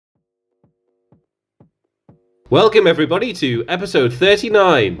Welcome everybody to episode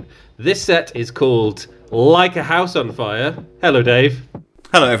 39. This set is called Like a House on Fire. Hello Dave.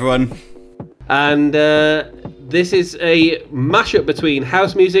 Hello everyone. And this is a mashup between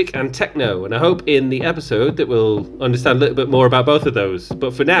house music and techno, and I hope in the episode that we'll understand a little bit more about both of those.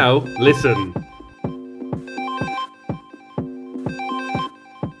 But for now, listen.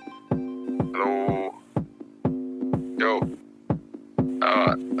 Hello. Yo.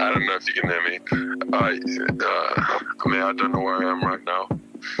 I don't know if you can hear me. I don't know where I am right now.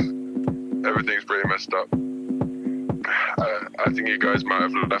 Everything's pretty messed up. I think you guys might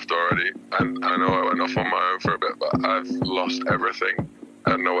have left already, and I know I went off on my own for a bit, but I've lost everything.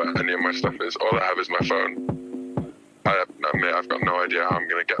 I don't know where any of my stuff is. All I have is my phone. I've got no idea how I'm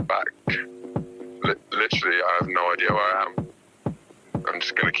going to get back. Literally, I have no idea where I am. I'm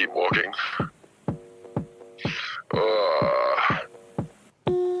just going to keep walking. I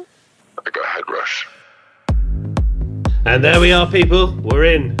got a head rush. And there we are, people. We're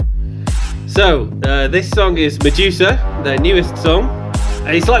in. So, this song is Medusa, their newest song.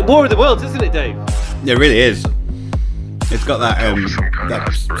 And it's like War of the Worlds, isn't it, Dave? It really is. It's got that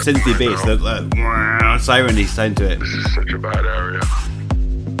synthy bass, that siren-y sound to it. This is such a bad area.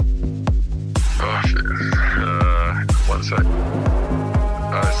 Oh, shit. 1 sec.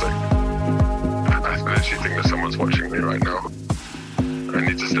 I literally think that someone's watching me right now. I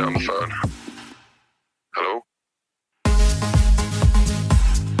need to stay on the phone. Hello?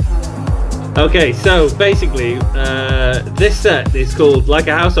 Okay, so basically, this set is called Like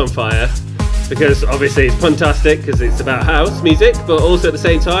a House on Fire because obviously it's puntastic because it's about house music, but also at the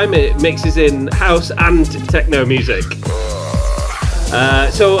same time it mixes in house and techno music.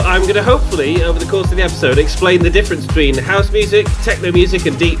 So I'm going to hopefully, over the course of the episode, explain the difference between house music, techno music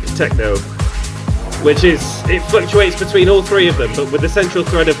and deep techno, which is, it fluctuates between all three of them, but with the central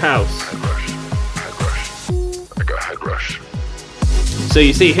thread of house. I got a head rush. So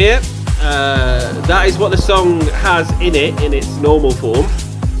you see here, that is what the song has in it, in its normal form.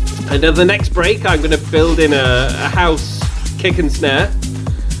 And at the next break, I'm going to build in a house kick and snare.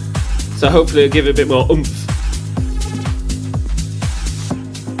 So hopefully it'll give it a bit more oomph.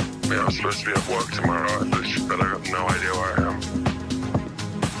 Yeah, I'm supposed to be at work tomorrow, but I have no idea where I am.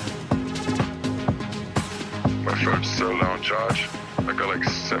 My phone's so low on charge. I got like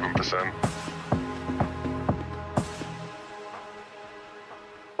 7%.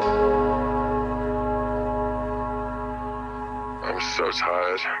 I'm so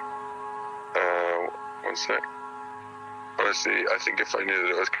tired. 1 sec. Honestly, I think if I knew that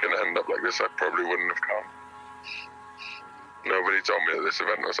it was going to end up like this, I probably wouldn't have come. Nobody told me that this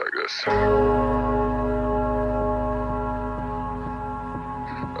event was like this.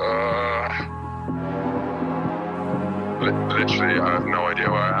 Literally, I have no idea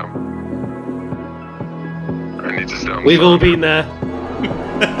where I am. I need to stay on the We've phone. all been there.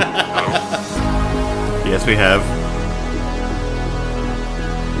 Yes, we have.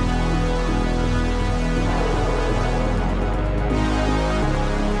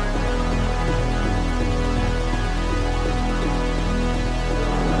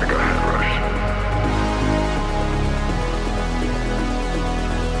 I got a head rush.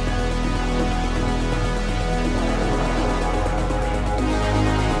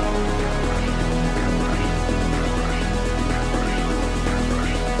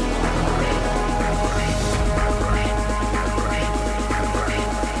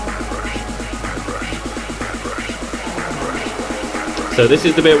 So this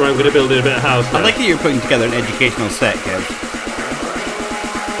is the bit where I'm going to build in a bit of house now. I like that you're putting together an educational set, Kev.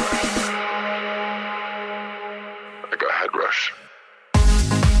 I got a head rush.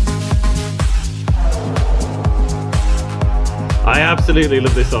 I absolutely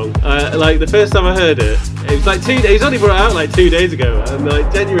love this song. Like the first time I heard it, it was like it was only brought out like 2 days ago, and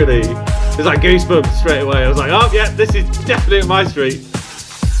like genuinely, it was like goosebumps straight away. I was like, oh yeah, this is definitely up my street.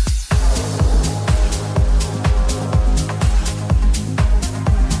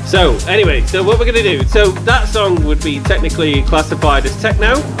 So anyway, so what we're going to do, so that song would be technically classified as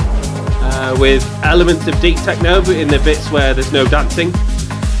techno, with elements of deep techno, but in the bits where there's no dancing.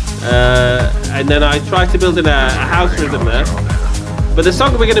 And then I tried to build in a house rhythm there. But the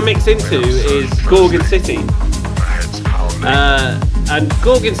song we're going to mix into is Gorgon City. And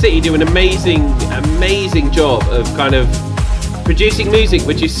Gorgon City do an amazing job of kind of producing music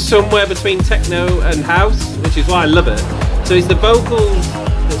which is somewhere between techno and house, which is why I love it. So it's the vocals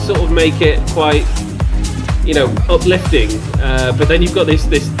that sort of make it quite, you know, uplifting, but then you've got this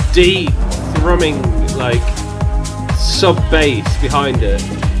deep thrumming like sub bass behind it.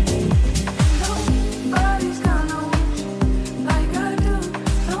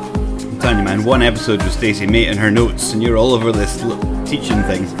 telling you, man, one episode with Stacey making her notes, and you're all over this teaching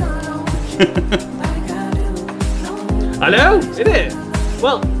thing. I know, isn't it?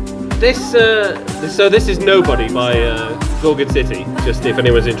 Well, this is Nobody by Gorgon City, just if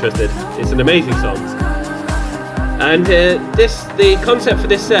anyone's interested. It's an amazing song. And the concept for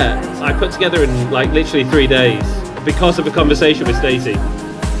this set I put together in like literally 3 days because of a conversation with Stacey.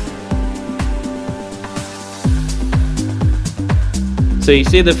 So you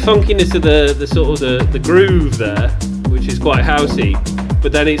see the funkiness of the sort of the groove there, which is quite housey,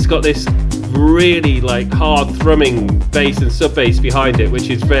 but then it's got this really like hard thrumming bass and sub bass behind it, which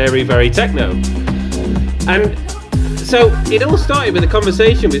is very, very techno. And so it all started with a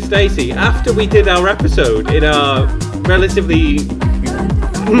conversation with Stacey after we did our episode in our relatively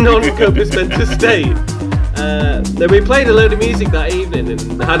non-compass mental state. Then we played a load of music that evening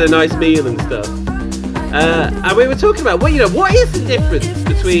and had a nice meal and stuff. And we were talking about, well, what is the difference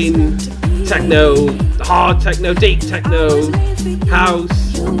between techno, hard techno, deep techno,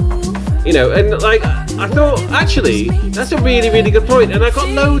 house, and like I thought, actually, that's a really, really good point. And I got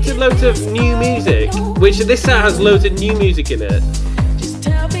loads and loads of new music, which this set has loads of new music in it,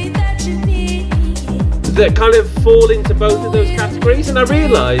 that kind of fall into both of those categories. And I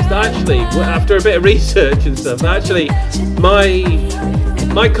realised that actually, after a bit of research and stuff, that actually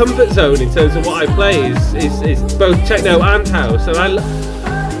my comfort zone in terms of what I play is both techno and house. And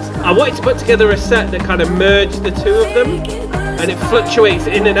I wanted to put together a set that kind of merged the two of them, and it fluctuates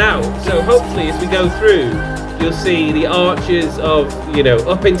in and out. So hopefully as we go through, you'll see the arches of,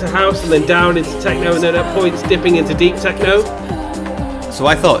 up into house and then down into techno, and then at points dipping into deep techno. So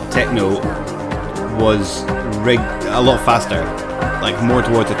I thought techno was rigged a lot faster, like more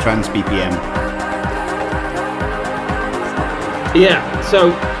towards a trance BPM. Yeah,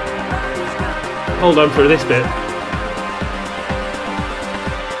 so hold on for this bit.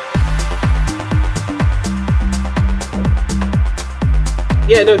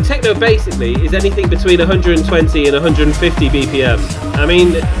 Yeah, no, techno basically is anything between 120 and 150 BPM. I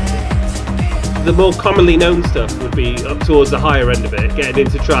mean, the more commonly known stuff would be up towards the higher end of it, getting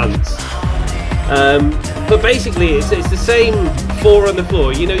into trance. But basically, it's the same 4 on the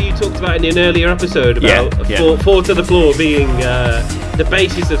floor. You talked about in an earlier episode about four to the floor being the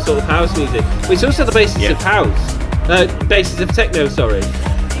basis of sort of house music. Well, it's also the basis of house, basis of techno, sorry.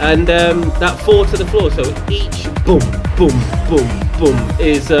 And that 4 to the floor, so each boom, boom, boom, boom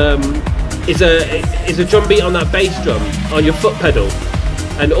is a drum beat on that bass drum on your foot pedal,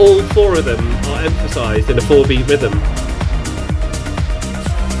 and all 4 of them are emphasised in a 4-beat rhythm.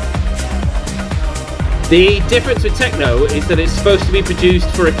 The difference with techno is that it's supposed to be produced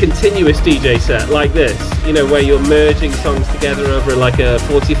for a continuous DJ set like this, where you're merging songs together over like a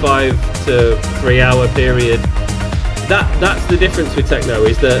 45 to 3 hour period. That's the difference with techno,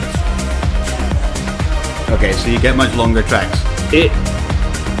 is that... Okay, so you get much longer tracks.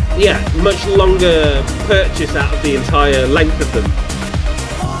 Much longer purchase out of the entire length of them.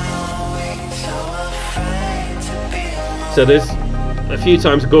 So there's a few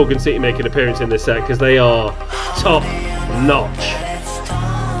times Gorgon City make an appearance in this set because they are top notch.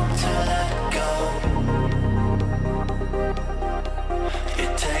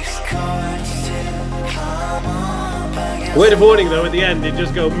 Word of warning though, at the end it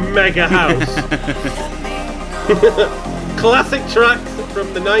just go mega house. Classic tracks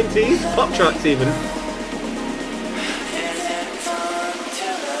from the 90s, pop tracks even.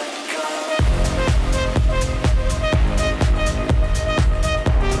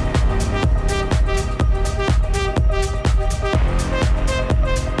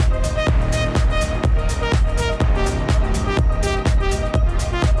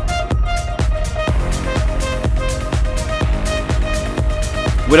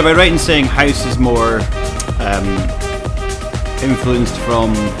 Would I be right in saying house is more influenced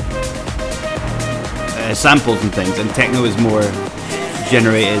from samples and things, and techno is more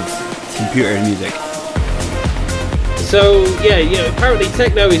generated computer music? So apparently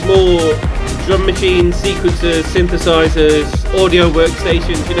techno is more drum machines, sequencers, synthesizers, audio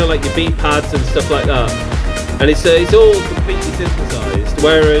workstations, like your beat pads and stuff like that. And it's all completely synthesized,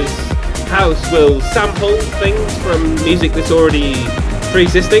 whereas house will sample things from music that's already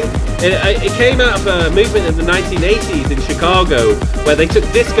pre-existing. It came out of a movement in the 1980s in Chicago where they took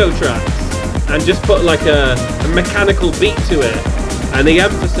disco tracks and just put like a mechanical beat to it, and they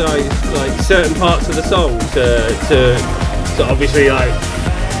emphasized like certain parts of the song to obviously like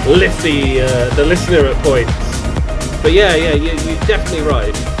lift the listener at points. But you're definitely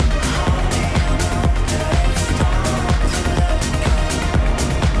right.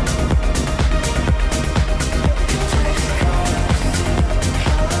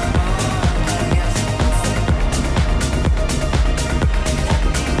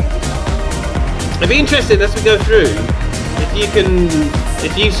 be interesting as we go through.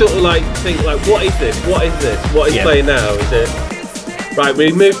 If you sort of like think like, what is this? What is this? What is playing now? Is it right?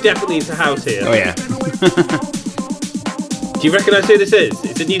 We moved definitely into house here. Oh yeah. Do you recognise who this is?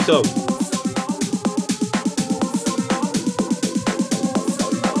 It's a new song.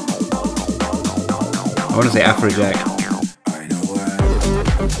 I want to say Afrojack.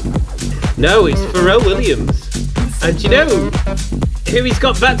 No, it's Pharrell Williams. And do you know who he's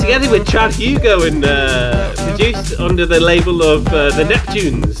got back together with? Chad Hugo and produced under the label of the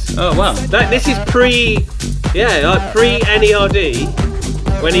Neptunes. Oh wow! This is pre-NERD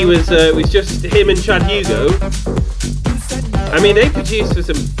when he was it was just him and Chad Hugo. I mean, they produced for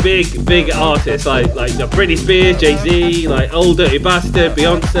some big artists like Britney Spears, Jay-Z, like Old Dirty Bastard,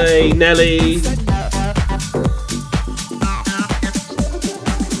 Beyonce, Nelly.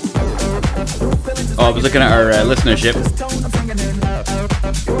 Oh, I was looking at our listenership.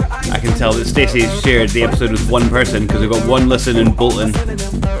 I can tell that Stacey shared the episode with one person because we've got one listen in Bolton.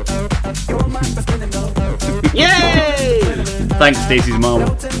 Yay! Thanks, Stacey's mom.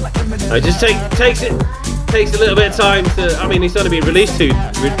 It just takes a little bit of time to. I mean, it's only been released 2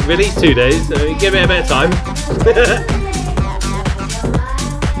 days, so give it a bit of time.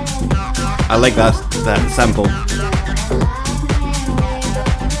 I like that sample.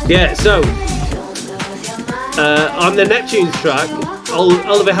 Yeah, so on the Neptunes track,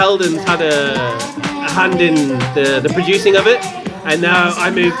 Oliver Heldens had a hand in the producing of it, and now I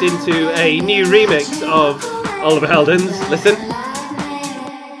moved into a new remix of Oliver Heldens. Listen.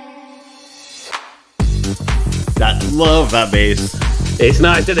 Love that bass. It's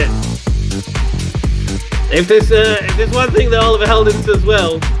nice, isn't it? If there's one thing that Oliver Heldens does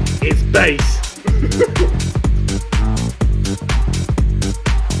well, it's bass.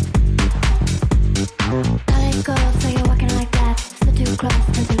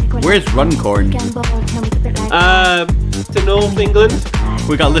 Where's Runcorn? To North England.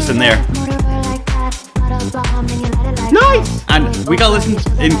 We got listen there. Nice! And we got listen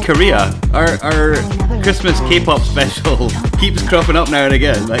in Korea. Our Christmas K-pop special keeps cropping up now and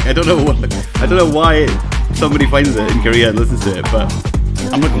again. Like I don't know why somebody finds it in Korea and listens to it, but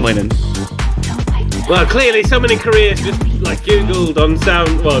I'm not complaining. Well, clearly someone in Korea just like Googled on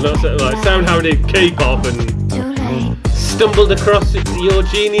sound how did K-pop and stumbled across your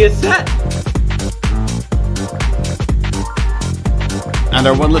genius set. And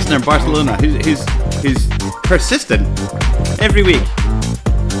our one listener in Barcelona who's persistent every week.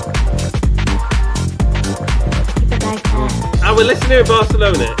 Our listener in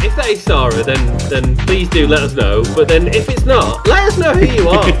Barcelona, if that is Sarah, then please do let us know. But then if it's not, let us know who you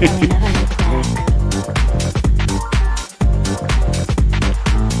are.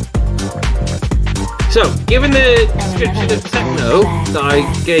 So, given the description of techno that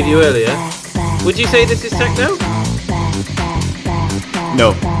I gave you earlier, would you say this is techno?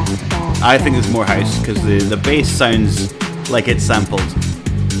 No, I think it's more house because the bass sounds like it's sampled.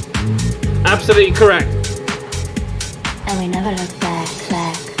 Absolutely correct. And we never look back.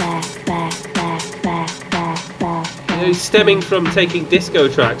 Stemming from taking disco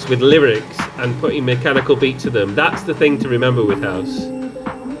tracks with lyrics and putting mechanical beat to them, that's the thing to remember with house.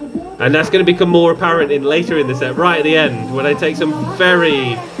 And that's going to become more apparent later in the set, right at the end, when I take some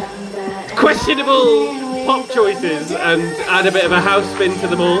very questionable pop choices and add a bit of a house spin to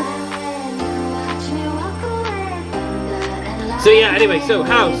them all. So yeah, anyway, so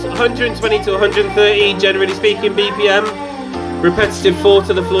house, 120 to 130, generally speaking, BPM, repetitive 4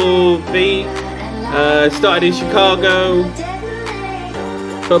 to the floor beat, started in Chicago,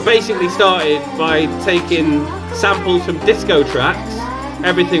 but basically started by taking samples from disco tracks,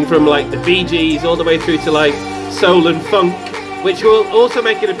 everything from like the Bee Gees all the way through to like soul and funk, which will also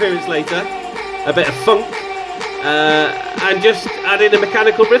make an appearance later, a bit of funk, and just adding a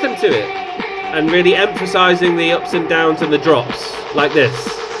mechanical rhythm to it, and really emphasising the ups and downs and the drops, like this.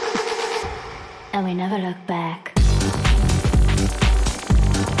 And we never look back.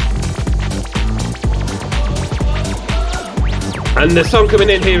 And the song coming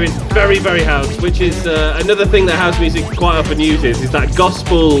in here is very, very house, which is another thing that house music quite often uses, is that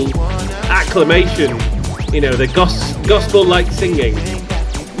gospel acclamation, the gospel-like singing.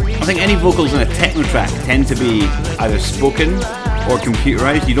 I think any vocals in a techno track tend to be either spoken or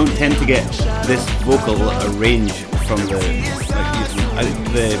computerized. You don't tend to get this vocal range from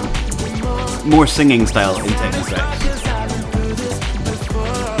the more singing style in techno tracks.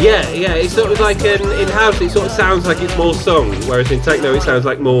 Yeah, it's sort of like in house it sort of sounds like it's more sung, whereas in techno it sounds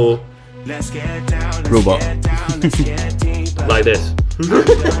like more robot. Like this.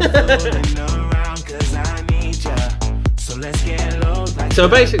 So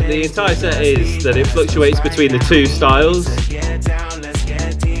basically the entire set is that it fluctuates between the two styles.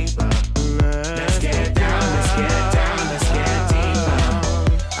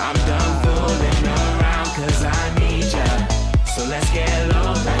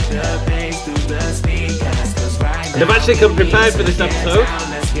 And I've actually come prepared for this episode.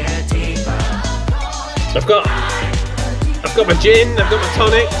 I've got my gin, I've got my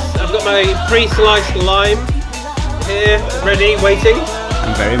tonics, I've got my pre-sliced lime here, ready, waiting.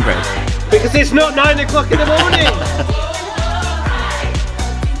 I'm very impressed. Because it's not 9 o'clock in the morning!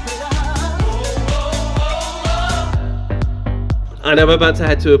 And I'm about to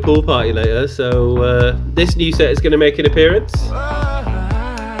head to a pool party later, so this new set is going to make an appearance.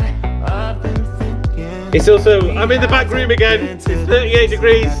 It's also, I'm in the back room again, it's 38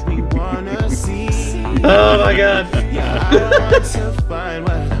 degrees. Oh my god.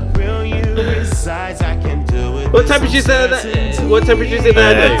 What temperature is there? What temperature is it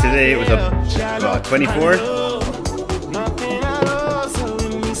there now? Today it was about 24. No,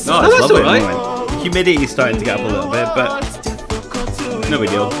 that's it's lovely. alright. Humidity is starting to get up a little bit, but no big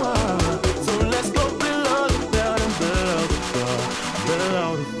deal.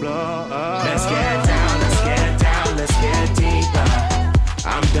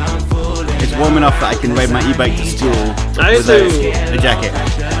 It's warm enough that I can ride my e-bike to school without a jacket.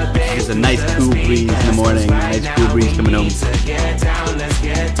 It's a nice cool breeze in the morning, a nice cool breeze coming home.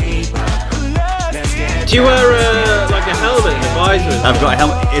 Do you wear like a helmet and a visor? I've got a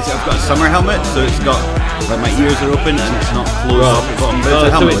helmet. I've got a summer helmet, so it's got like my ears are open and it's not closed off the bottom. But it's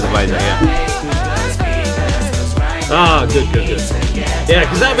a helmet with a visor, yeah. Ah, good. Yeah,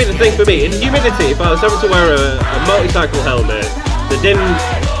 because that'd be the thing for me. In humidity, if I was having to wear a motorcycle helmet that didn't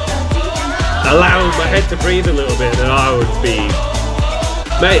allow my head to breathe a little bit, then I would be...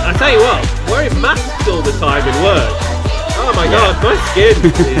 Mate, I tell you what, wearing masks all the time in work, oh my god, my skin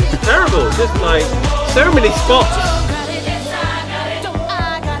is terrible. Just like, so many spots.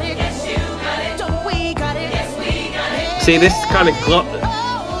 See this kind of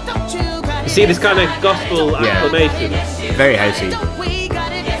gospel acclamation? Very housey.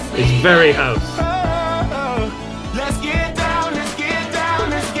 It's very house.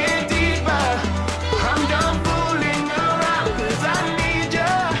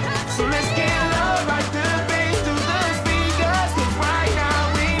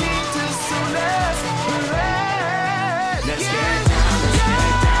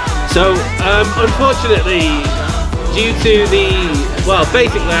 So, unfortunately, due to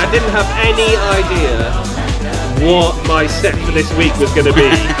basically I didn't have any idea what my set for this week was going to be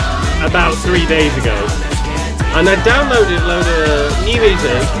about 3 days ago. And I downloaded a load of new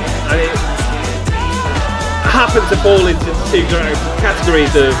music, and it happened to fall into two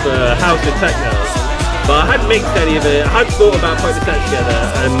categories of house and techno. But I hadn't mixed any of it, I hadn't thought about putting the set together,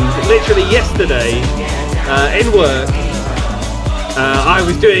 and literally yesterday, in work, I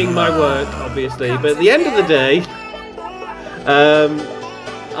was doing my work, obviously, but at the end of the day,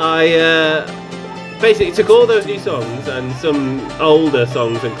 I basically took all those new songs and some older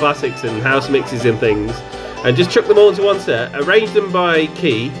songs and classics and house mixes and things, and just chucked them all into one set, arranged them by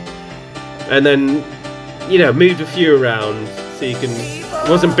key, and then, moved a few around so you can, it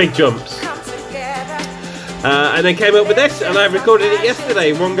wasn't big jumps. And then came up with this, and I recorded it yesterday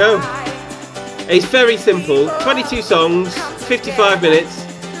in one go. It's very simple, 22 songs, 55 minutes,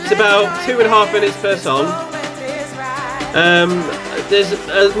 it's about 2.5 minutes per song. There's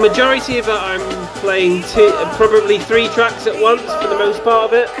a majority of it I'm playing probably 3 tracks at once for the most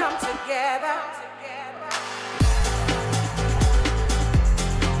part of it.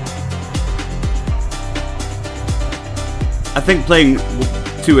 I think playing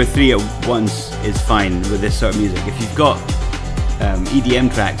 2 or 3 at once is fine with this sort of music. If you've got EDM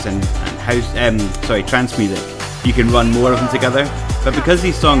tracks and trance music, you can run more of them together. But because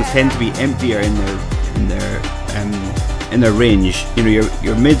these songs tend to be emptier in their range,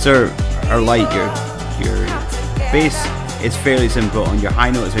 your mids are light, your bass is fairly simple, and your high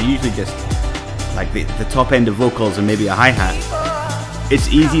notes are usually just like the top end of vocals and maybe a hi-hat. It's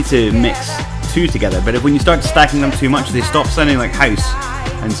easy to mix 2 together, but when you start stacking them too much, they stop sounding like house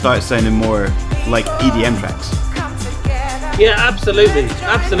and start sounding more like EDM tracks. Yeah, absolutely.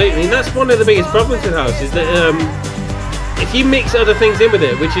 And that's one of the biggest problems with house, is that if you mix other things in with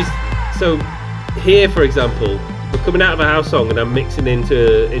it, which is, so here for example, we're coming out of a house song and I'm mixing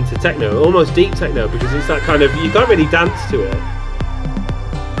into techno, almost deep techno, because it's that kind of, you can't really dance to it.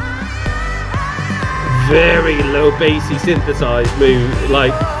 Very low bassy synthesized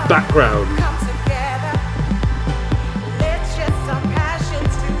background.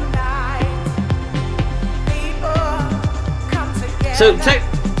 So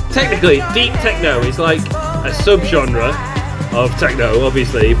technically, deep techno is like a subgenre of techno,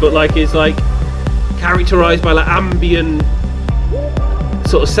 obviously, but like it's like characterized by like ambient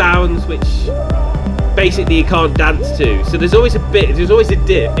sort of sounds which basically you can't dance to. So there's always a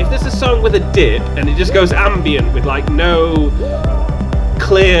dip. If there's a song with a dip and it just goes ambient with like no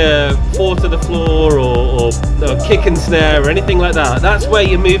clear 4 to the floor or kick and snare or anything like that, that's where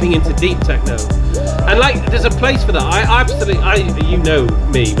you're moving into deep techno. And like there's a place for that. You know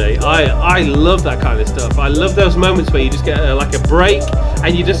me, mate, I love that kind of stuff. I love those moments where you just get like a break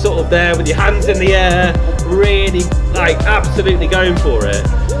and you're just sort of there with your hands in the air, really like absolutely going for it,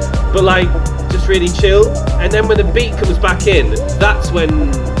 but like just really chill. And then when the beat comes back in, that's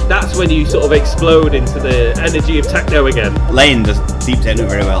when you sort of explode into the energy of techno again. Lane does deep techno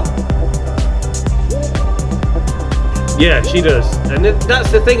very well. Yeah, she does, and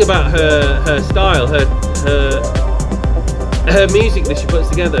that's the thing about her style, her music that she puts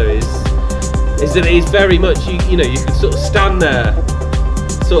together is that it is very much you can sort of stand there,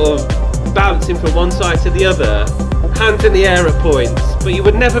 sort of bouncing from one side to the other, hands in the air at points, but you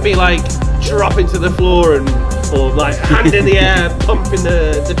would never be like dropping to the floor or like hand in the air pumping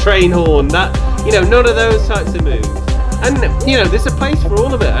the train horn. That none of those types of moves. And there's a place for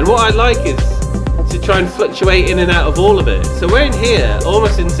all of it. And what I like is to try and fluctuate in and out of all of it. So we're in here,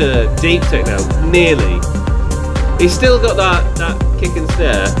 almost into deep techno, nearly. It's still got that kick and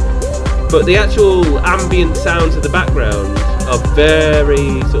snare, but the actual ambient sounds of the background are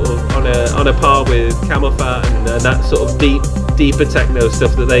very sort of on a par with Camel Fat and that sort of deeper techno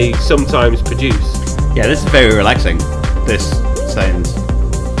stuff that they sometimes produce. Yeah, this is very relaxing. This sounds.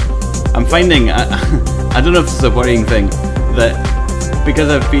 I'm finding, I don't know if this is a worrying thing, that because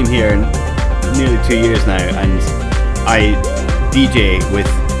I've been here nearly 2 years now and I DJ with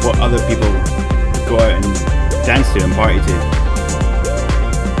what other people go out and dance to and party to,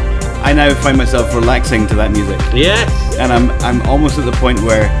 I now find myself relaxing to that music. Yes. And I'm almost at the point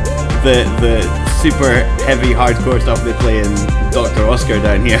where the super heavy hardcore stuff they play in Dr. Oscar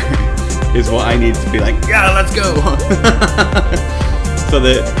down here is what I need to be like, yeah, let's go. So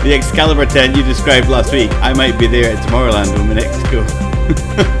the Excalibur tent you described last week, I might be there at Tomorrowland when we next go.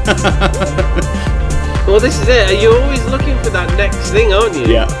 Well, this is it. You're always looking for that next thing, aren't you?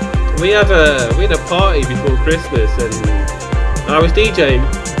 Yeah. We had a party before Christmas and I was DJing.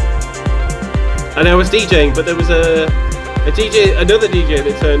 But there was another DJ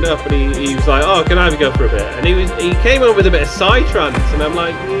that turned up and he was like, oh, can I have a go for a bit? And he came on with a bit of psytrance and I'm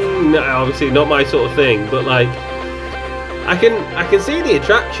like, no, obviously not my sort of thing, but like I can see the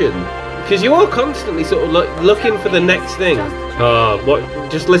attraction because you are constantly sort of looking for the next thing.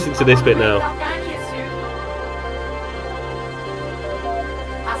 Just listen to this bit now.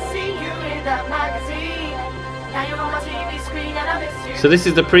 So this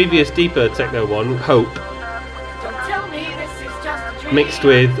is the previous deeper techno one, Hope, mixed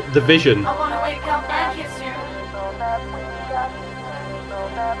with The Vision.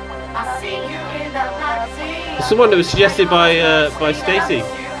 This is the one that was suggested by Stacey.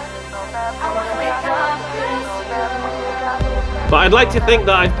 But I'd like to think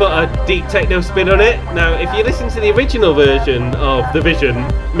that I've put a deep techno spin on it. Now, if you listen to the original version of The Vision,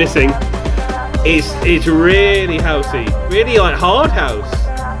 Missing, it's really housey, really like hard house.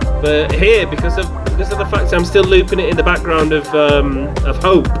 But here, because of the fact that I'm still looping it in the background of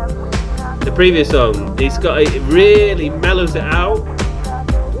Hope, the previous song, it really mellows it out.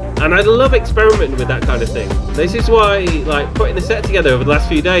 And I love experimenting with that kind of thing. This is why, like, putting the set together over the last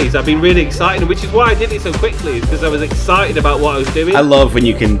few days, I've been really excited, which is why I did it so quickly, is because I was excited about what I was doing. I love when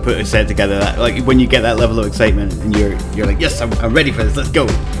you can put a set together, like when you get that level of excitement and you're like, yes, I'm ready for this, let's go.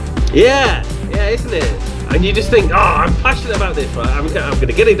 Yeah, isn't it? And you just think, I'm passionate about this, right? I'm going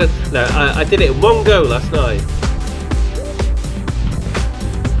to get it done. No, I did it in one go last night.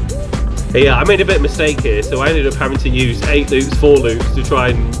 Yeah, I made a bit of a mistake here, so I ended up having to use 8 loops, 4 loops to try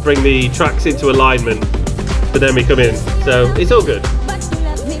and bring the tracks into alignment, but then we come in. So it's all good.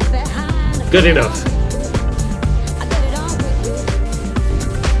 Good enough.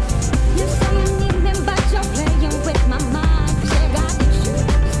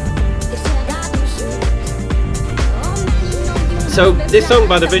 So this song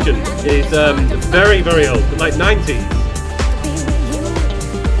by The Vision is very, very old, like 90s.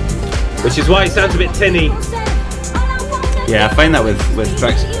 Which is why it sounds a bit tinny. Yeah, I find that with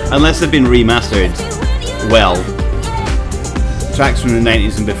tracks, unless they've been remastered well, tracks from the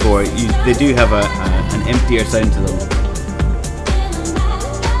 90s and before, they do have an emptier sound to them.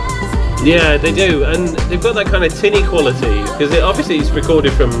 Yeah, they do, and they've got that kind of tinny quality, because obviously it's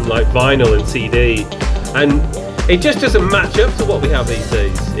recorded from like vinyl and CD, and It just doesn't match up to what we have these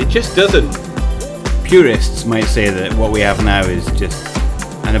days. It just doesn't. Purists might say that what we have now is just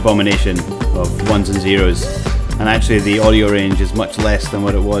an abomination of ones and zeros, and actually the audio range is much less than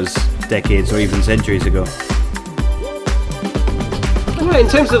what it was decades or even centuries ago. Well, in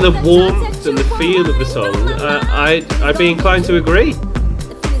terms of the warmth and the feel of the song, I'd be inclined to agree.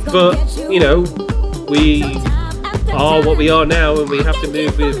 But, you know, we are what we are now, and we have to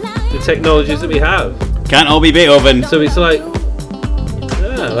move with the technologies that we have. Can't all be Beethoven. So it's like,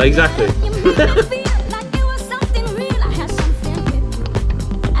 yeah, exactly.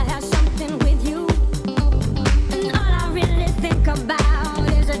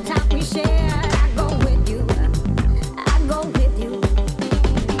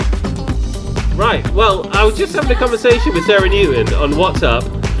 Right, well, I was just having a conversation with Sarah Newton on WhatsApp,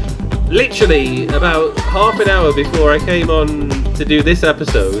 literally about half an hour before I came on to do this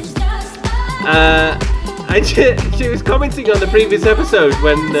episode. And she was commenting on the previous episode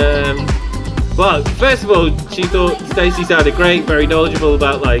when, well, first of all, she thought Stacey sounded great, very knowledgeable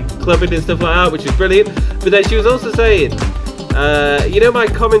about like clubbing and stuff like that, which was brilliant. But then she was also saying, you know, my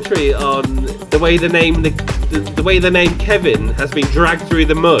commentary on the way the name Kevin has been dragged through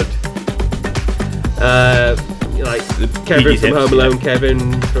the mud. Like Kevin from Home Alone,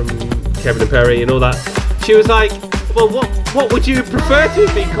 Kevin from Kevin and Perry and all that. She was like, well, what would you prefer to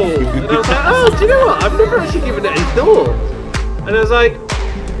be called? And I was like, oh, do you know what? I've never actually given it any thought. And I was like,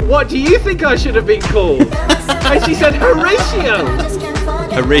 what do you think I should have been called? And she said, Horatio.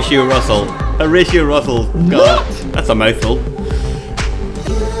 Horatio Russell. Horatio Russell. God, What? that's a mouthful.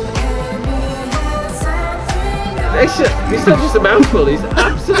 It's not just a mouthful, it's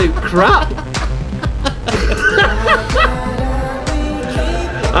absolute crap.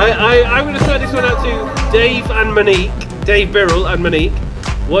 I'm going to throw this one out to Dave Birrell and Monique.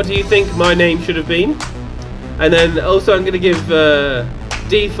 What do you think my name should have been? And then also I'm going to give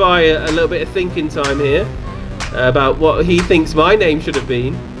DeFi a little bit of thinking time here about what he thinks my name should have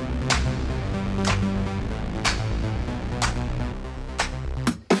been.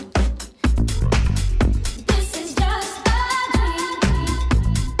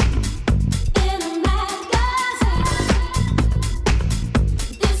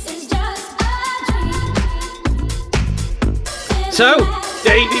 So,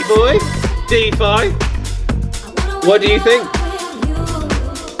 Davey boy, DeFi, what do you think?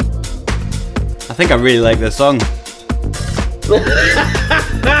 I think I really like this song.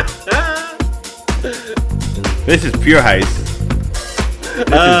 This is pure house. This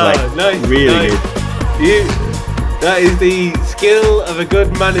is like nice, really nice. good. That is the skill of a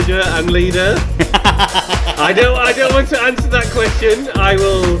good manager and leader. I don't want to answer that question. I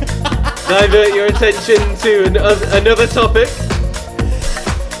will divert your attention to another topic.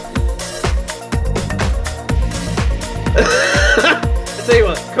 I tell you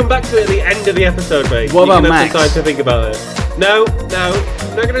what, come back to it at the end of the episode, mate. What you about can have Max? some time to think about it. No,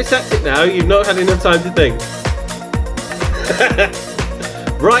 I'm not going to accept it now. You've not had enough time to think.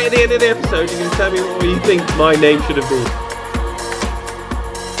 Right at the end of the episode, you're going to tell me what you think my name should have been.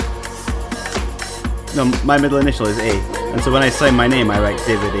 No, my middle initial is A, and so when I sign my name, I write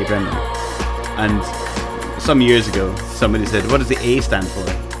David A. Brennan. And some years ago, somebody said, "What does the A stand for?"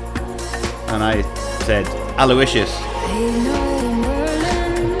 And I said, Aloysius.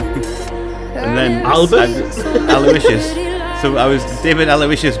 And then Albus? Aloysius. So I was David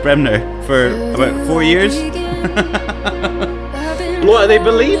Aloysius Bremner for about 4 years. What, they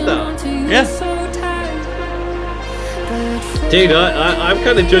believe that? Yes. Dude, I'm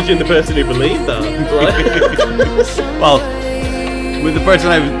kind of judging the person who believed that. Well, with the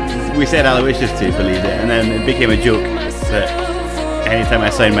person we said Aloysius to believed it, and then it became a joke that anytime I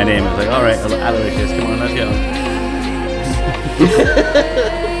signed my name, I was like, alright, Aloysius, come on, let's go.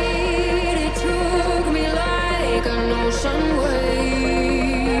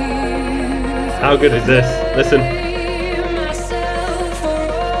 How good is this? Listen.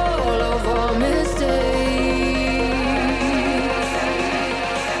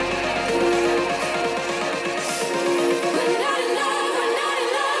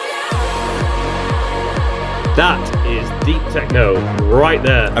 That is deep techno right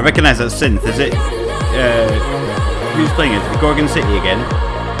there. I recognise that synth. Is it? Who's playing it? Gorgon City again?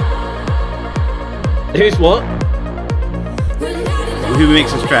 Who's what? Who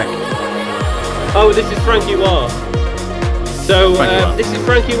makes this track? Oh, this is Frankie Wah. So this is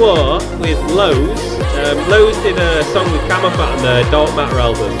Frankie Wah with Lowe's. Lowe's did a song with Camelphat on the Dark Matter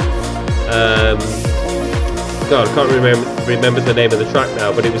album. God, I can't remember the name of the track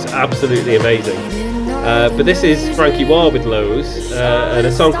now, but it was absolutely amazing. But this is Frankie Wah with Lowe's and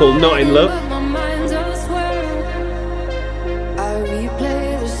a song called Not in Love.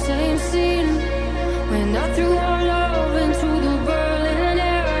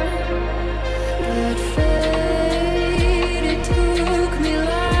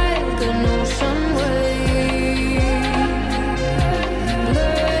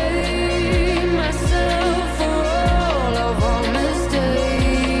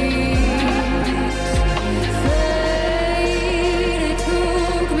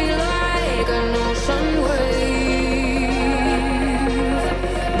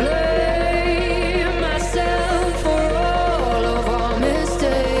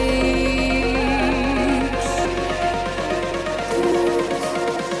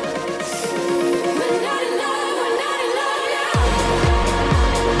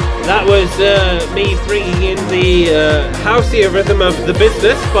 That was me bringing in the houseier rhythm of The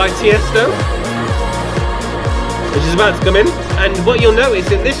Business by Tiesto, which is about to come in. And what you'll notice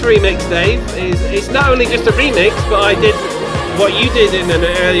in this remix, Dave, is it's not only just a remix, but I did what you did in an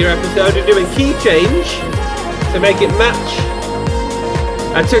earlier episode of doing key change to make it match.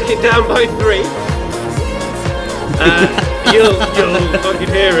 I took it down by 3. You'll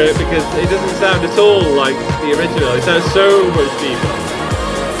fucking hear it because it doesn't sound at all like the original. It sounds so much deeper.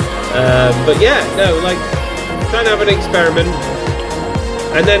 But yeah, no, like, trying to have an experiment.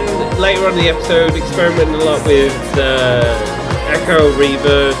 And then later on in the episode, experimenting a lot with echo,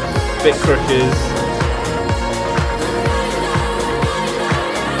 reverb, bit crushes.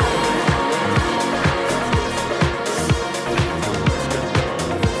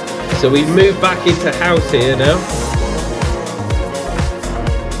 So we've moved back into house here now.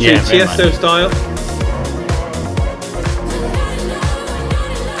 Yeah, Tiesto style.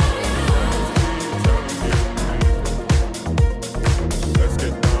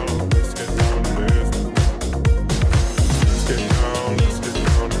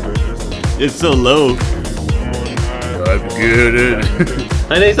 It's so low. I'm good.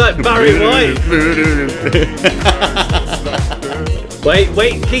 And it's like Barry White.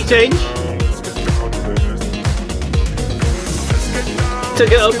 Wait, key change.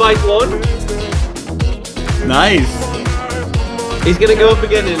 Took it up by 1. Nice. He's gonna go up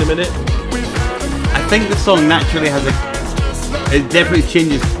again in a minute. I think the song naturally has it definitely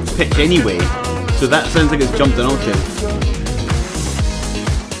changes pitch anyway, so that sounds like it's jumped an octave.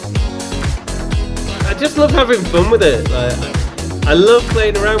 I just love having fun with it. Like, I love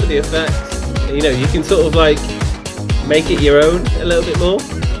playing around with the effects. You know, you can sort of like make it your own a little bit more.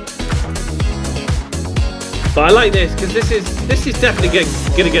 But I like this because this is definitely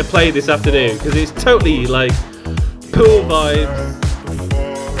gonna get played this afternoon because it's totally like pool vibes.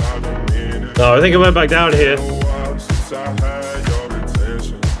 Oh, I think I went back down here.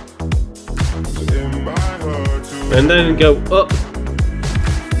 And then go up.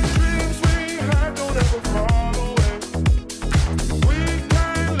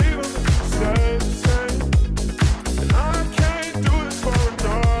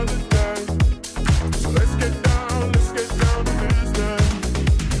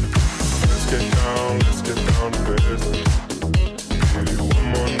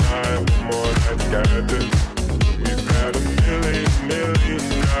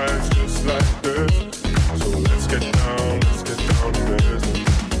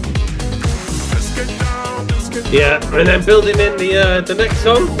 Yeah, and then building in the next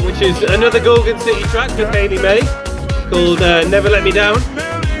song, which is another Gorgon City track with Hayley May, called Never Let Me Down,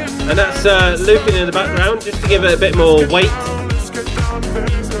 and that's looping in the background just to give it a bit more weight,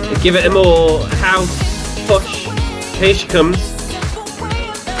 and give it a more house push. Here she comes.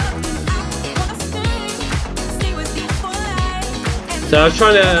 So I was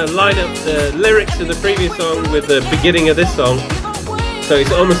trying to line up the lyrics of the previous song with the beginning of this song, so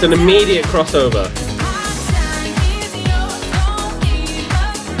it's almost an immediate crossover.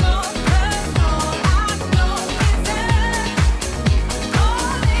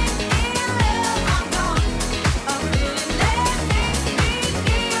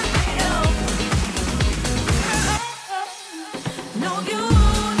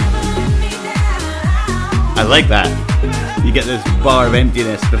 I like that. You get this bar of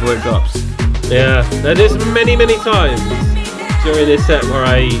emptiness before it drops. Yeah, there's many times during this set where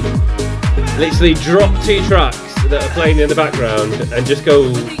I literally drop 2 tracks that are playing in the background and just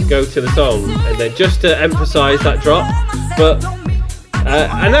go to the song, and then just to emphasise that drop. But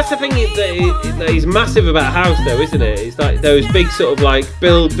and that's the thing that is massive about house, though, isn't it? It's like those big sort of like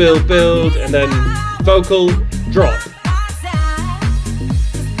build, and then vocal drop.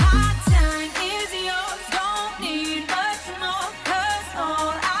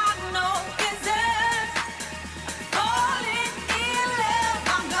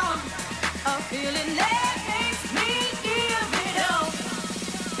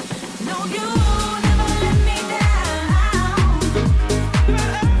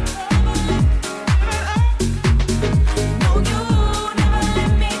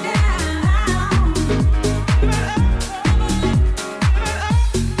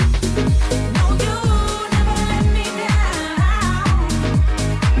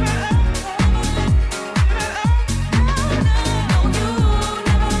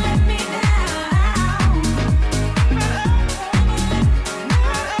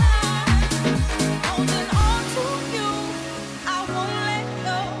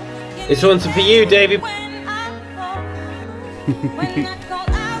 This one's for you, Davey.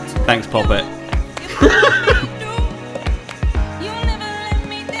 Thanks, Poppet.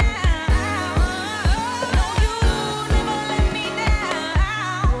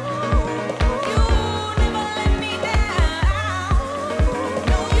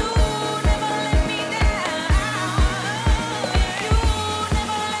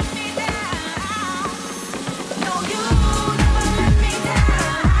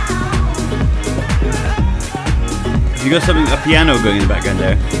 You got a piano going in the background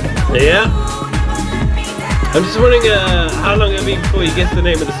there. Yeah. I'm just wondering how long it'll be before you guess the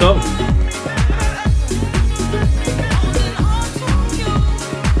name of the song.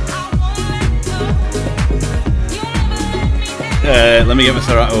 Let me get my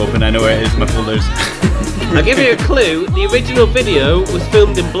Serato open. I know where it is in my folders. I'll give you a clue. The original video was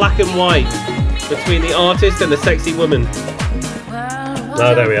filmed in black and white between the artist and the sexy woman.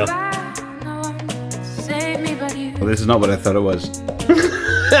 Oh, there we are. Well, this is not what I thought it was.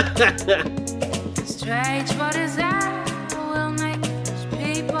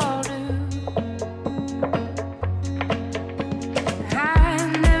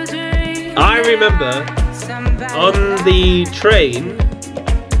 I remember on the train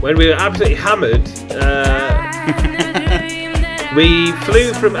when we were absolutely hammered. We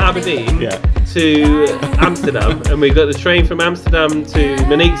flew from Aberdeen to Amsterdam, and we got the train from Amsterdam to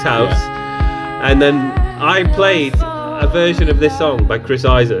Monique's house, and then I played a version of this song by Chris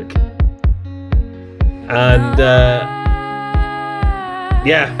Isaac, and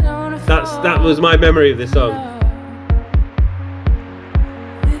that was my memory of this song.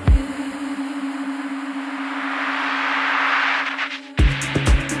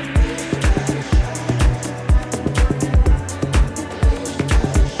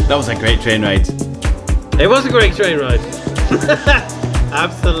 That was a great train ride. It was a great train ride.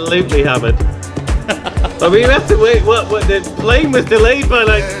 Absolutely hammered. But we had to wait. What? The plane was delayed by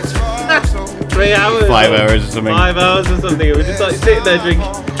like 3 hours. 5 hours or something. 5 hours or something. We were just like sitting there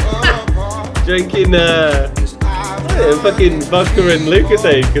drinking fucking vodka and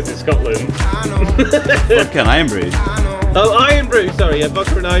Lucasade because it's Scotland. Vodka and Iron Brew. Oh, Iron Brew. Sorry, yeah,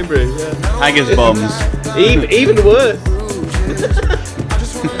 vodka and Iron Brew. Yeah. Haggis bombs. Even worse.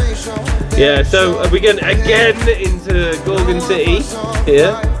 Yeah, so are we going again into Gorgon City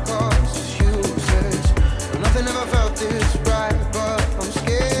here?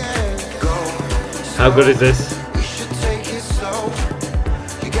 How good is this?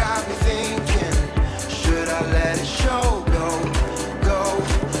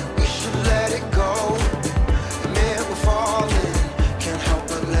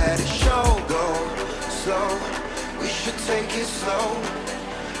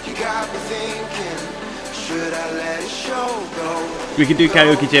 We could do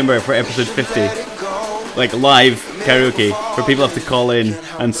Karaoke Chamber for episode 50. Like live karaoke, where people have to call in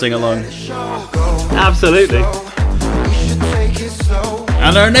and sing along. Absolutely.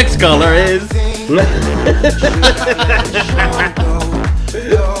 And our next caller is...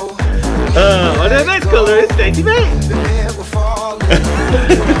 and our next caller is Stacey May.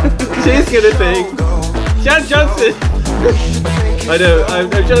 She's gonna sing. Jan Johnson. I know, I'm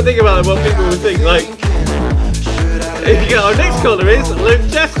trying to think about what people will think, like... Our next caller is Luke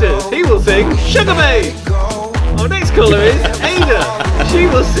Jesters. He will sing Sugar Babe. Our next caller is Ada. She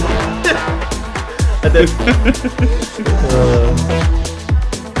will sing. And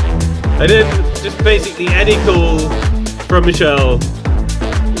then just basically any call from Michelle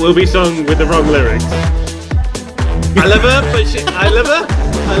will be sung with the wrong lyrics. I love her,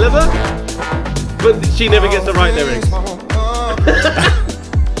 but she never gets the right lyrics.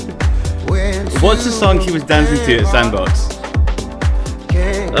 What's the song she was dancing to at Sandbox?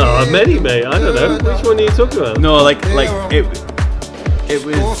 Oh, many, mate. I don't know. Which one are you talking about? No, like it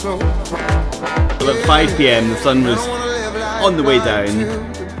was about 5 p.m. The sun was on the way down,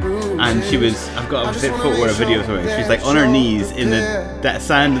 and she was. I've got a photo or a video of her. She's like on her knees in the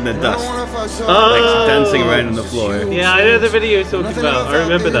sand and the dust, like dancing around on the floor. Yeah, I know the video you're talking about. I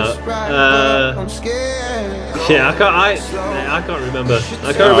remember that. Shit, I can't remember.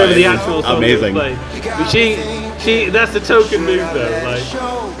 I can't remember the actual song. Amazing. But she, that's the token move though. Like,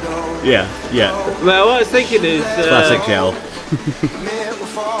 yeah. Well, what I was thinking is Classic Shell.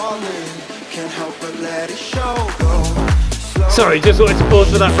 Sorry, just wanted to pause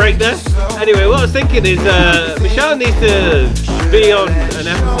for that break there. Anyway, what I was thinking is Michelle needs to be on an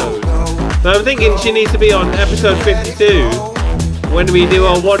episode. But I'm thinking she needs to be on episode 52 when we do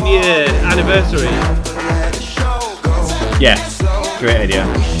our 1 year anniversary. Yeah, great idea.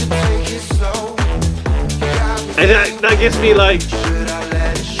 And that gives me like,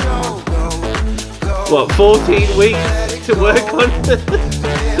 what, 14 weeks to work on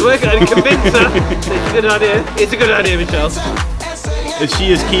and convince her it's a good idea. It's a good idea, Michelle. Is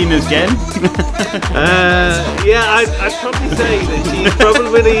she as keen as Jen? Yeah, I'd probably say that she's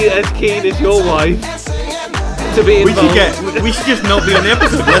probably as keen as your wife to be involved. We should just not be on the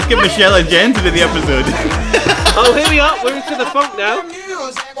episode. Let's get Michelle and Jen to do the episode. Oh, here we are. We're into the funk now.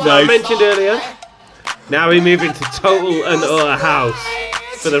 Nice. I mentioned earlier. Now we move into total and utter house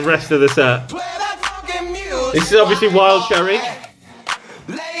for the rest of the set. This is obviously Wild Cherry.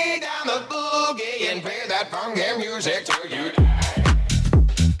 Lay down the boogie and play that funky music to you.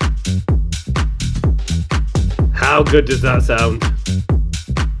 How good does that sound?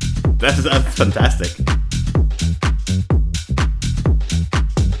 That's fantastic.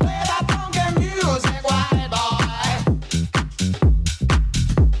 Play that funky music, white boy.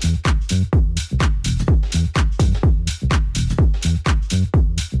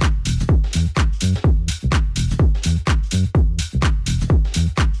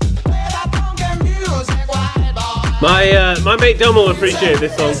 Play that funky music, white boy. My mate Dom will appreciate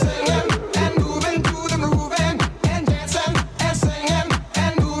this song. And moving to the moving and dancing and singing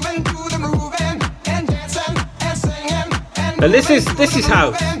and moving to the moving and dancing and singing and And this is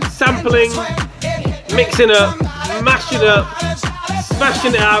house. Sampling, mixing up, mashing up,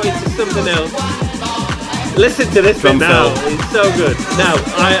 smashing it out into something else. Listen to this bit Drum now. fill. It's so good. Now,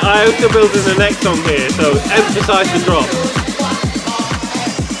 I also built in the next song here, so emphasize the drop.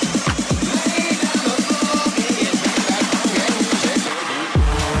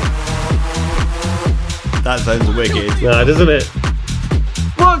 That sounds wicked. Nah, doesn't it?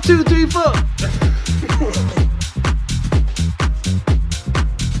 1, 2, 3, 4.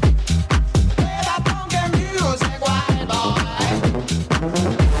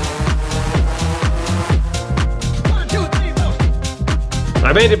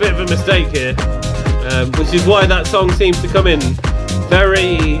 I made a bit of a mistake here, which is why that song seems to come in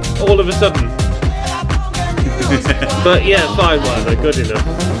very all of a sudden. But yeah, fine, whatever, good enough.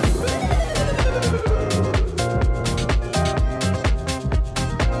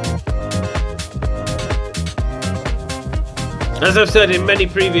 As I've said in many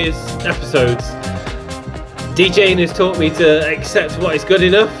previous episodes, DJing has taught me to accept what is good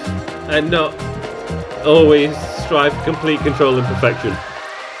enough and not always strive for complete control and perfection.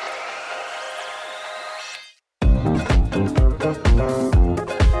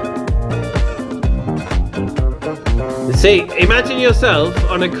 See, imagine yourself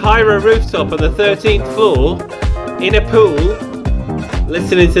on a Cairo rooftop on the 13th floor in a pool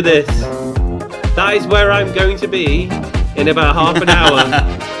listening to this. That is where I'm going to be in about half an hour.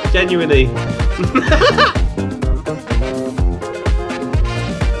 Genuinely.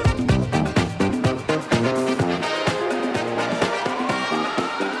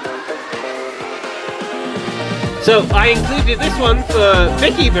 So I included this one for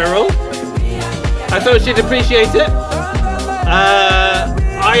Vicky Birrell. I thought she'd appreciate it.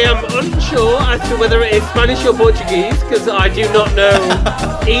 I am unsure as to whether it is Spanish or Portuguese because I do not know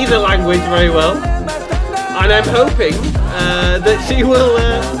either language very well. And I'm hoping that she will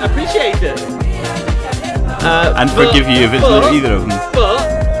appreciate it. And forgive you if it's not either of them. But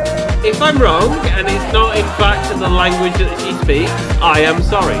if I'm wrong and it's not in fact the language that she speaks, I am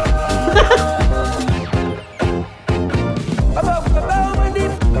sorry.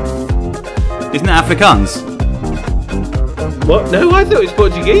 Isn't it Afrikaans? What? No, I thought it was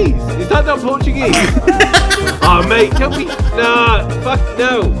Portuguese. Is that not Portuguese? Oh, mate, don't be... Nah, fuck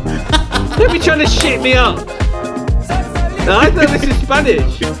no. Don't be trying to shit me up. No, I thought this is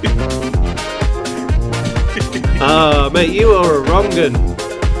Spanish. Ah, mate, you are a wrong un.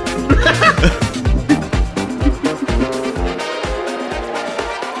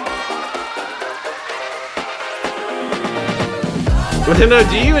 I don't know,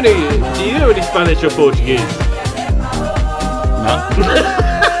 do you know any Spanish or Portuguese? No.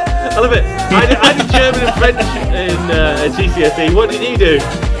 I love it. I did German and French in GCSE. What did you do?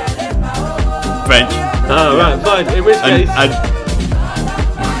 French. Oh, right, fine. In which case...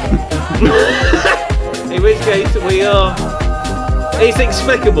 in which case, we are... It's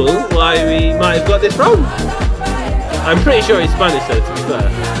explicable why we might have got this wrong. I'm pretty sure it's Spanish, though, to be fair.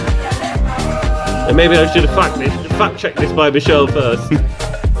 And maybe I should have fact-checked this by Michelle first.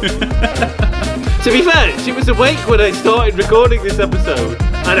 To be fair, she was awake when I started recording this episode,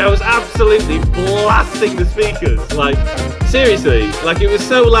 and I was absolutely blasting the speakers. Like, seriously, like it was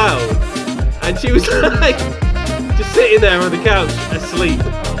so loud, and she was like just sitting there on the couch, asleep,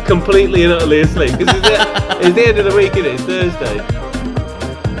 completely and utterly asleep. Because it's the end of the week, and it's Thursday.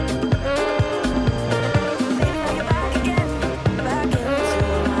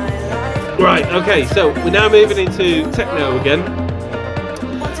 Right, okay, so we're now moving into techno again.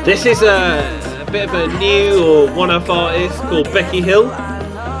 This is a bit of a new or one-off artist called Becky Hill.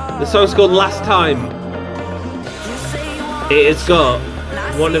 The song's called Last Time. It has got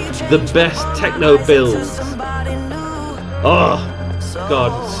one of the best techno builds. Oh,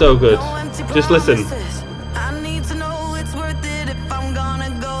 God, so good. Just listen.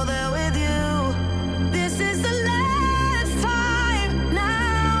 This is the last time.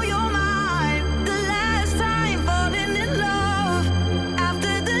 Now you're mine. The last time.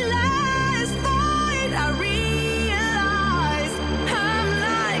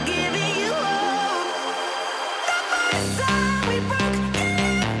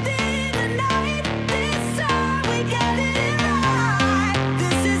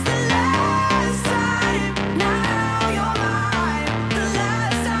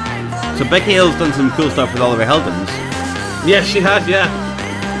 So Becky Hill's done some cool stuff with Oliver Heldens. Yeah, she has, yeah.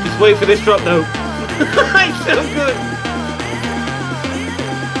 Just wait for this drop though. It's so good.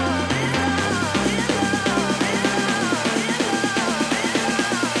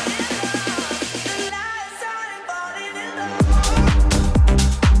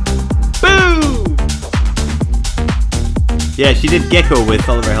 Boom! Yeah, she did Gecko with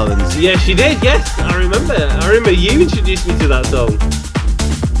Oliver Heldens. Yeah, she did, yes. I remember you introduced me to that song.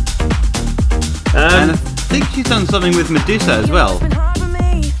 And I think she's done something with Medusa as well.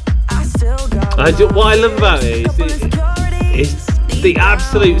 What I love about it is the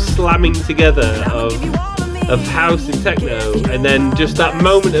absolute slamming together of house and techno, and then just that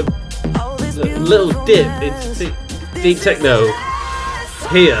moment of a little dip into deep techno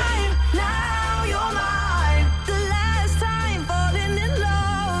here.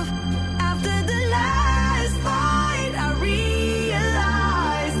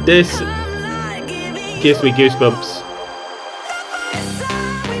 This gives me goosebumps.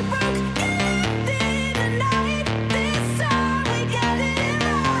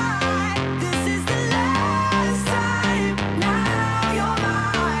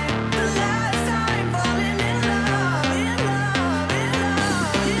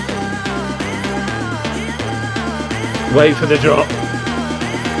 Wait for the drop.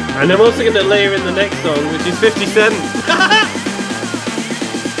 And I'm also going to layer in the next song, which is 50 Cent.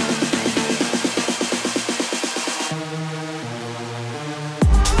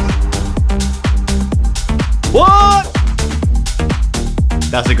 What?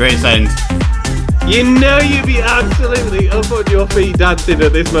 That's a great sound. You know you'd be absolutely up on your feet dancing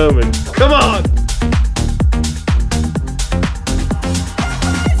at this moment. Come on!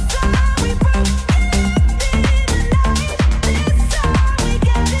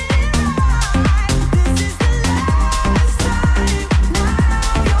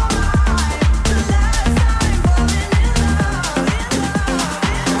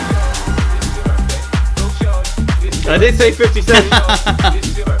 I did say 50 Cent.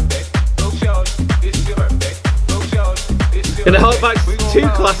 Gonna hold back two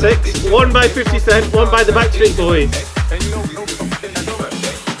classics, one by 50 Cent, one by the Backstreet Boys.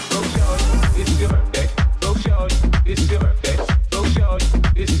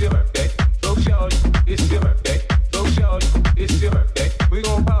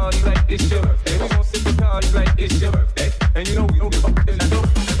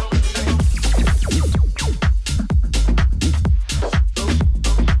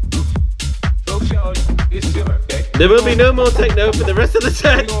 There will be no more techno for the rest of the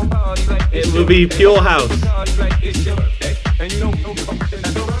set. It will be pure house.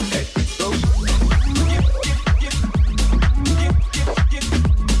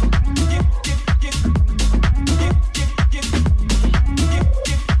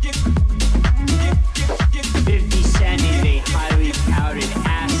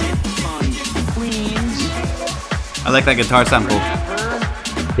 I like that guitar sample.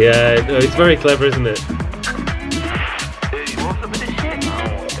 Yeah, it's very clever, isn't it?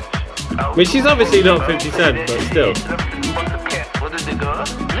 I mean, she's obviously not 50 Cent, but still.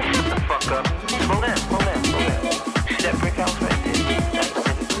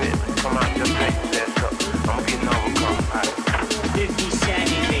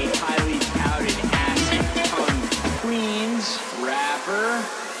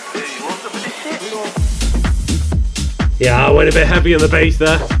 Yeah, I went a bit heavy on the bass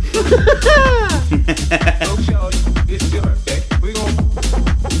there.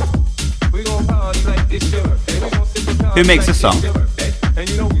 Who makes this song?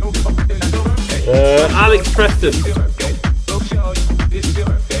 Alex Preston.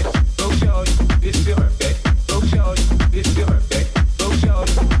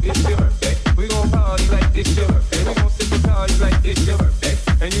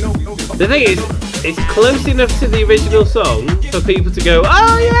 The thing is, it's close enough to the original song for people to go,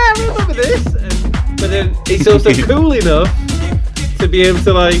 oh yeah, I remember this, but then it's also cool enough to be able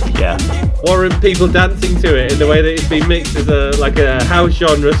to warrant people dancing to it in the way that it's been mixed as a house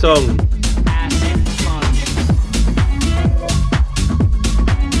genre song.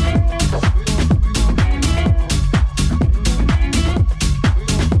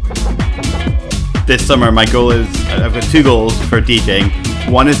 This summer my goal is, I've got two goals for DJing.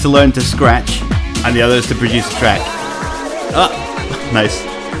 One is to learn to scratch and the other is to produce a track. Ah, nice.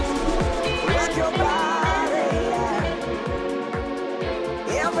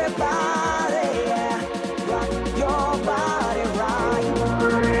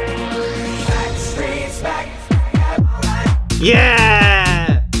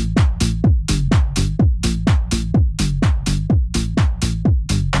 Yeah!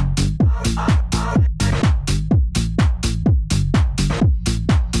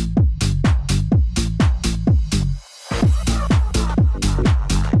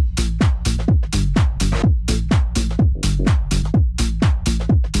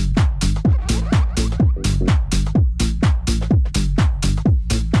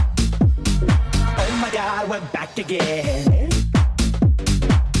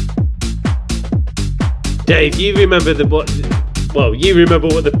 Dave, you remember you remember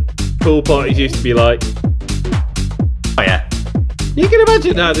what the pool parties used to be like. Oh yeah. You can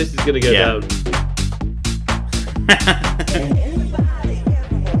imagine how this is going to go down.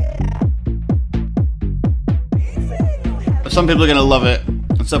 Some people are going to love it,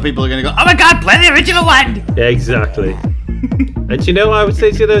 and some people are going to go, oh my god, play the original one! Yeah, exactly. And do you know what I would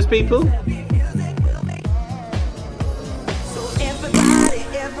say to those people?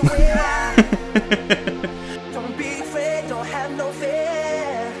 Don't be afraid, don't have no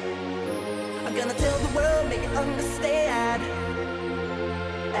fear. I'm gonna tell the world, make it understand.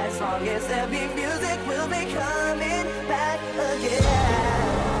 As long as there be music, we'll be coming back again.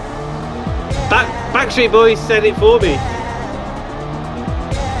 Backstreet Boys said it for me.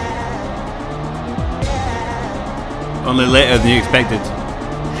 Only later than you expected.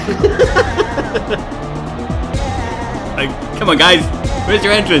 Like, come on guys, where's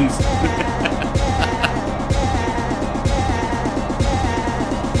your entrance?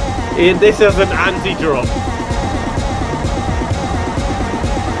 This is an anti-drop.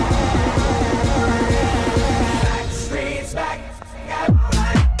 Backstreet's back.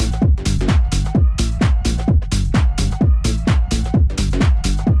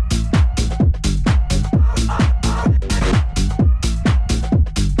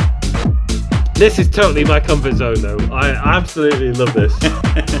 This is totally my comfort zone, though. I absolutely love this.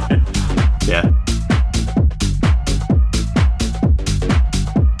 Yeah.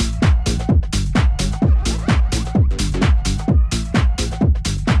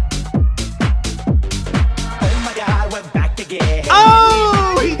 Oh my God, we're back again.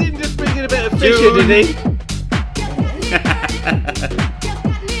 Oh, he didn't just bring in a bit of Fisher, did he?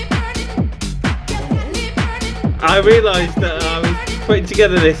 I realised that I was putting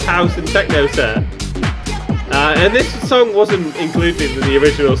together this house and techno set, and this song wasn't included in the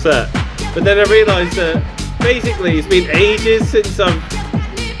original set. But then I realised that basically it's been ages since I've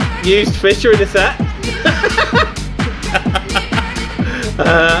used Fisher in a set,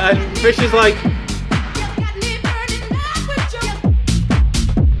 and Fisher's like,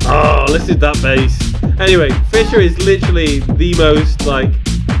 oh, listen to that bass. Anyway, Fisher is literally the most like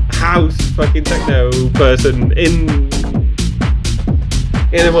house fucking techno person in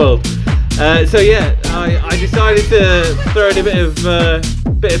the world. So yeah, I decided to throw in a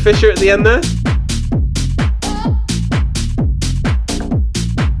bit of Fisher at the end there.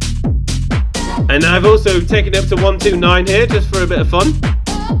 And I've also taken it up to 129 here just for a bit of fun.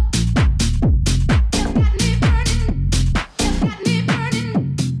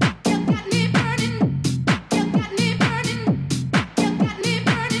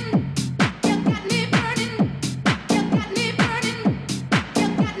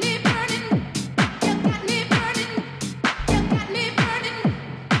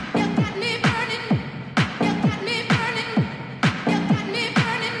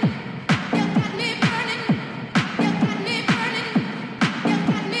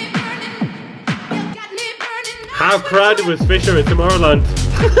 How crowded was Fisher at Tomorrowland?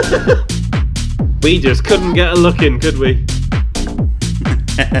 We just couldn't get a look in, could we?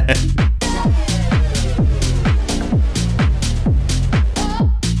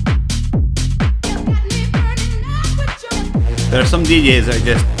 There are some DJs that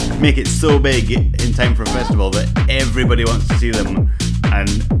just make it so big in time for a festival that everybody wants to see them. And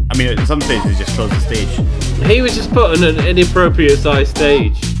I mean, at some stages, just close the stage. He was just put on an inappropriate sized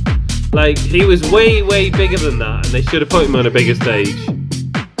stage. Like, he was way, way bigger than that, and they should have put him on a bigger stage.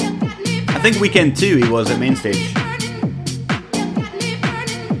 I think Weekend 2 he was at main stage.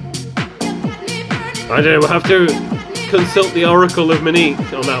 I don't know, we'll have to consult the Oracle of Monique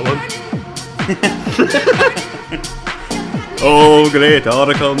on that one. Oh, great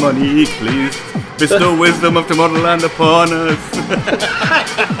Oracle Monique, please bestow wisdom of Tomorrowland upon us.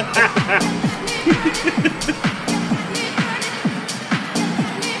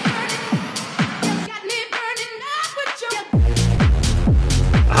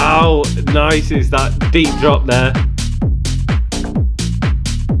 How nice is that deep drop there?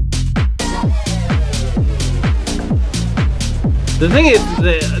 The thing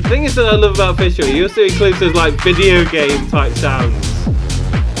is that I love about Fisher, he also includes those like video game type sounds.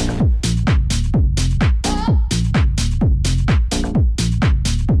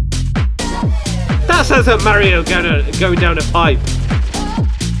 That sounds like Mario going down a pipe.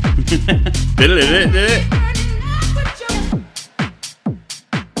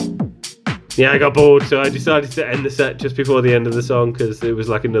 Yeah, I got bored, so I decided to end the set just before the end of the song because it was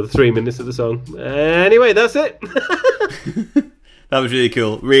like another 3 minutes of the song. Anyway, that's it. That was really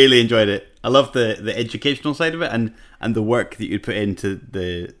cool. Really enjoyed it. I love the educational side of it and the work that you'd put into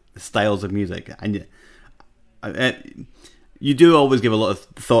the styles of music. And you do always give a lot of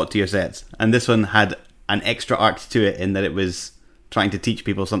thought to your sets, and this one had an extra arc to it in that it was trying to teach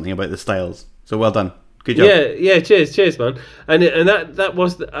people something about the styles. So well done, good job. Yeah. Cheers, man. And that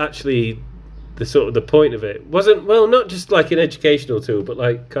was actually the sort of the point of it. Wasn't not just like an educational tool, but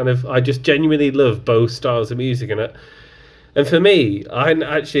like kind of I just genuinely love both styles of music, and for me, I hadn't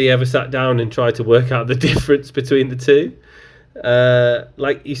actually ever sat down and tried to work out the difference between the two.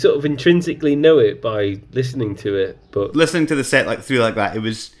 Like you sort of intrinsically know it by listening to it, but listening to the set like that, it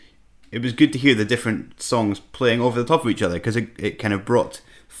was good to hear the different songs playing over the top of each other, because it kind of brought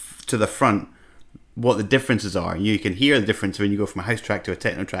to the front what the differences are. You can hear the difference when you go from a house track to a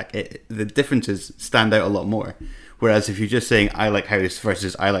techno track. The differences stand out a lot more. Whereas if you're just saying I like house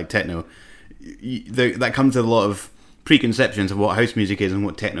versus I like techno, that comes with a lot of preconceptions of what house music is and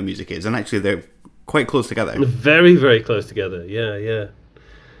what techno music is, and actually they're quite close together. Very, very close together. Yeah.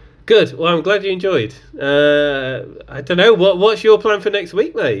 Good. Well, I'm glad you enjoyed. I don't know what's your plan for next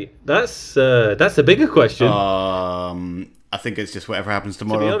week, mate. That's a bigger question. I think it's just whatever happens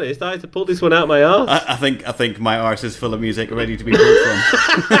tomorrow. To be honest, I had to pull this one out my arse. I think my arse is full of music ready to be pulled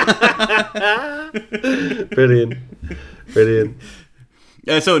from. Brilliant.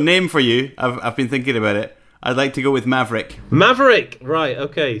 So name for you. I've been thinking about it. I'd like to go with Maverick. Maverick, right?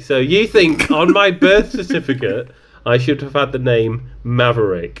 Okay. So you think on my birth certificate I should have had the name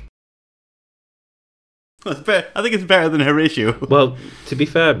Maverick? I think it's better than Horatio. Well, to be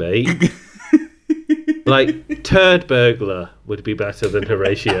fair, mate, like Turd Burglar would be better than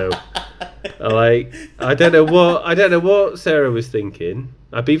Horatio. Like I don't know what Sarah was thinking.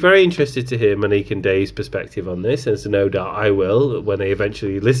 I'd be very interested to hear Monique and Dave's perspective on this, and so no doubt I will when they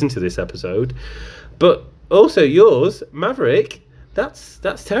eventually listen to this episode. But also yours, Maverick. That's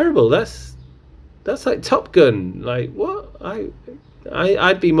terrible. That's like Top Gun. Like what?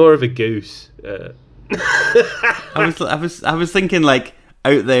 I'd be more of a goose. I was thinking like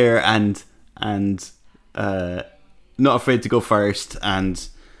out there and not afraid to go first, and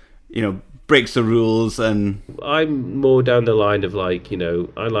breaks the rules. And I'm more down the line of like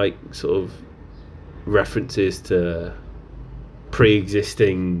I like sort of references to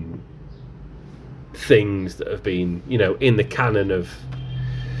pre-existing things that have been in the canon of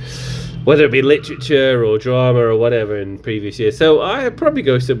whether it be literature or drama or whatever in previous years. So I'd probably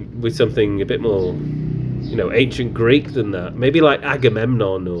go with something a bit more ancient Greek than that. Maybe like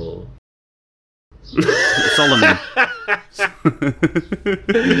Agamemnon or Solomon.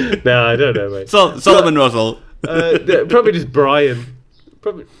 No, I don't know, mate. Solomon Russell. Probably just Brian.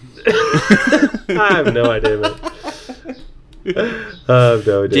 Probably. I have no idea, mate. I have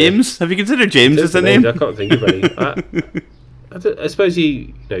no idea. James? Have you considered James as a name? I can't think of any. I suppose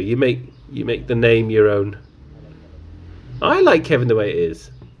you make the name your own. I like Kevin the way it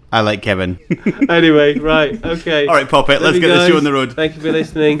is. I like Kevin. Anyway, right, okay. All right, Poppet, let's get the show on the road. Thank you for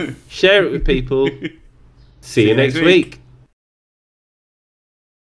listening. Share it with people. See you next week.